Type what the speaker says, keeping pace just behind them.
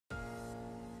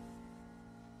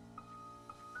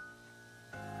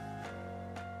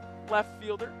left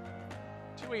fielder.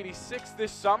 286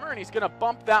 this summer, and he's going to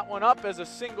bump that one up as a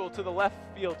single to the left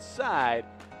field side.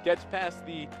 Gets past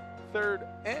the third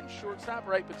and shortstop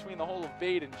right between the hole of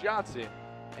Bade and Johnson.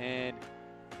 And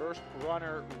first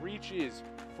runner reaches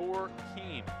for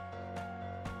Keene.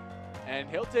 And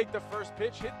he'll take the first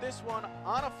pitch, hit this one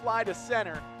on a fly to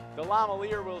center. The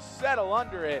Lamalier will settle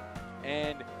under it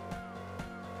and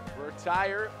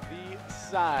retire the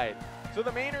side. So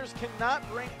the Mainers cannot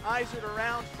bring Izard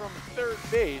around from third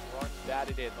base. Run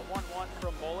batted in. The 1-1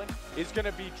 from Mullen is going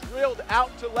to be drilled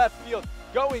out to left field,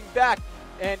 going back,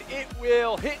 and it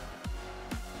will hit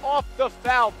off the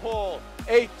foul pole.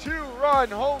 A 2-run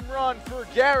home run for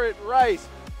Garrett Rice,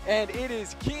 and it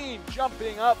is Keene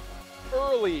jumping up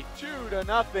early,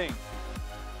 2-0.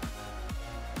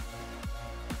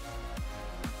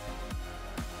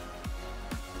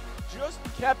 Just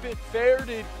kept it fair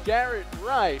to Garrett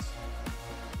Rice.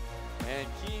 And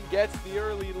Keene gets the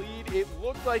early lead. It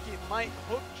looked like it might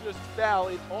hook just foul.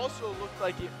 It also looked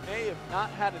like it may have not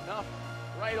had enough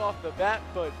right off the bat,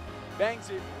 but bangs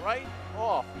it right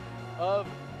off of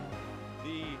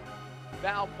the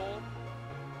foul pole.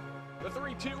 The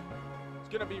 3-2 is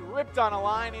going to be ripped on a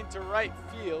line into right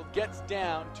field. Gets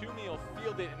down. Toomey will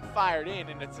field it and fired in,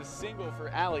 and it's a single for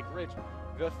Alec Rich.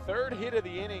 The third hit of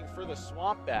the inning for the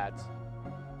SwampBats.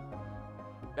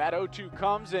 That 0-2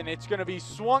 comes, and it's going to be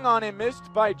swung on and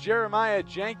missed by Jeremiah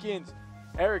Jenkins.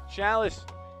 Eric Chalus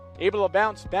able to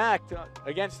bounce back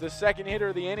against the second hitter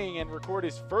of the inning and record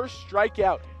his first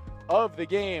strikeout of the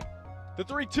game. The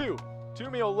 3-2.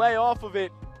 Toomey will lay off of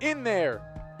it in there.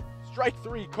 Strike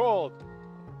 3 called.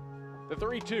 The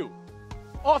 3-2.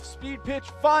 Off-speed pitch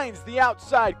finds the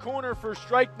outside corner for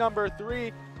strike number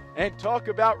 3. And talk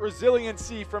about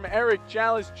resiliency from Eric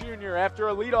Chalus Jr. after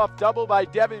a leadoff double by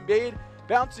Devin Bade.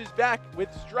 Bounces back with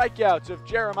strikeouts of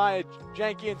Jeremiah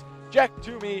Jenkins, Jack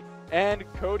Toomey, and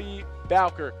Cody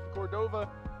Bowker. Cordova,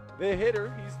 the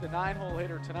hitter, he's the 9-hole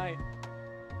hitter tonight.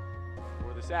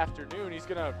 For this afternoon, he's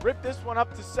going to rip this one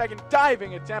up to second.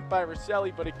 Diving attempt by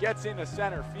Rosselli, but it gets into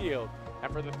center field.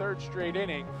 And for the third straight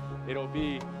inning, it'll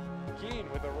be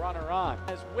Keene with a runner on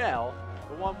as well.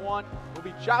 The 1-1 will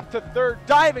be chopped to third.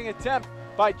 Diving attempt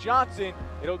by Johnson.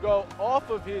 It'll go off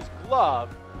of his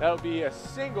glove. That'll be a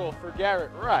single for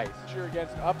Garrett Rice. Sure,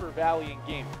 against Upper Valley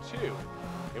in Game 2.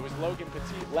 It was Logan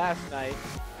Petit last night,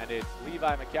 and it's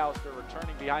Levi McAllister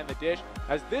returning behind the dish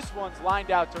as this one's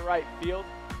lined out to right field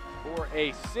for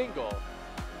a single.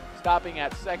 Stopping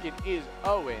at second is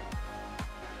Owen.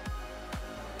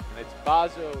 And it's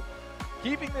Bazo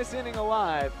keeping this inning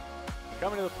alive,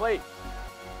 coming to the plate.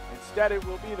 Instead, it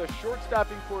will be the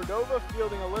shortstop in Cordova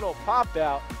fielding a little pop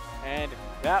out, and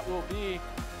that will be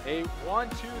a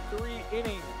 1-2-3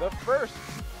 inning, the first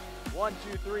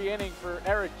 1-2-3 inning for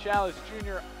Eric Chalus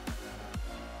Jr.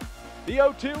 The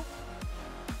 0-2.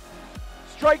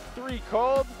 Strike 3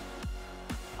 called.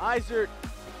 Izard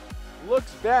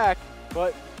looks back,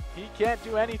 but he can't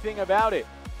do anything about it.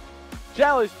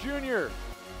 Chalus Jr.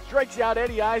 strikes out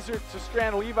Eddie Izard to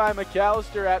strand Levi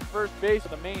McAllister at first base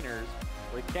of the Mainers,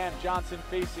 with Cam Johnson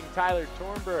facing Tyler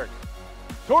Tornberg.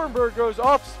 Tornberg goes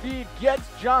off speed, gets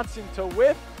Johnson to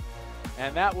whiff,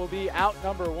 and that will be out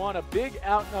number 1. A big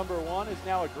out number 1 is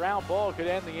now a ground ball, could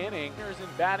end the inning. There's in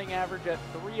batting average at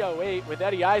 308 with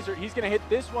Eddie Izard. He's going to hit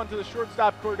this one to the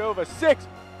shortstop Cordova. 6,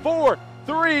 4,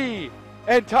 3,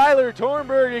 and Tyler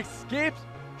Tornberg escapes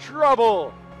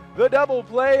trouble. The double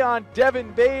play on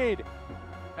Devin Bade,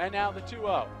 and now the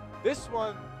 2-0. This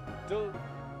one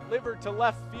delivered to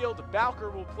left field.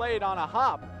 Bowker will play it on a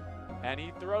hop, and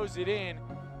he throws it in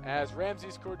as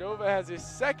Ramses Cordova has his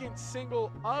second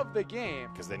single of the game.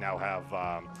 Because they now have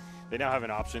an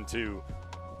option to.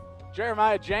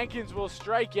 Jeremiah Jenkins will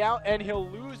strike out, and he'll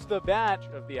lose the batch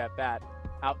of the at-bat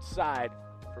outside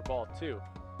for ball 2.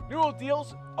 Newell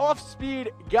deals off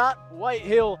speed, got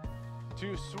Whitehill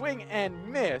to swing and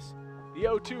miss. The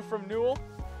 0-2 from Newell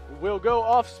will go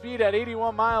off speed at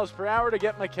 81 miles per hour to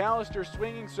get McAllister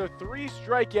swinging, so 3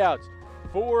 strikeouts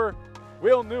for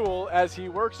Will Newell as he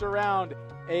works around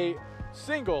a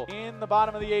single in the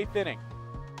bottom of the 8th inning.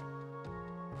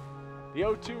 The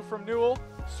 0-2 from Newell,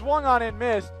 swung on and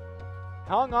missed,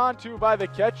 hung on to by the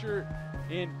catcher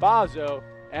in Bazo,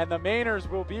 and the Mainers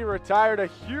will be retired. A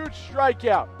huge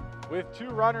strikeout with 2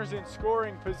 runners in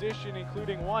scoring position,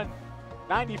 including one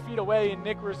 90 feet away in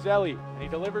Nick Rosselli. And he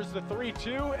delivers the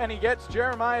 3-2, and he gets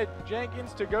Jeremiah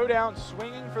Jenkins to go down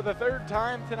swinging for the 3rd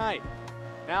time tonight.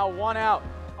 Now 1 out,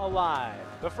 alive.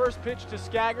 The first pitch to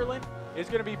Skaggerland is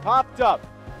going to be popped up.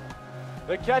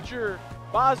 The catcher,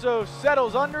 Bazo,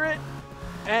 settles under it,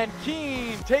 and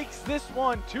Keene takes this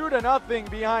one 2-0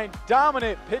 behind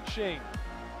dominant pitching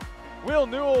Will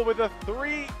Newell with a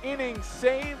 3-inning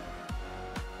save.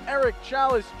 Eric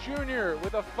Chalus Jr.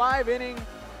 with a 5-inning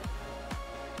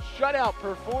shutout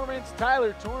performance.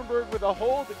 Tyler Tornberg with a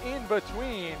hold in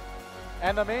between.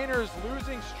 And the Mainers'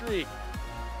 losing streak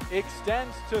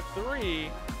extends to 3,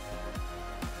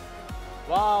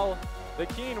 while the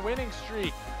Keene winning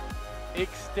streak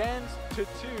extends to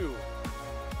 2.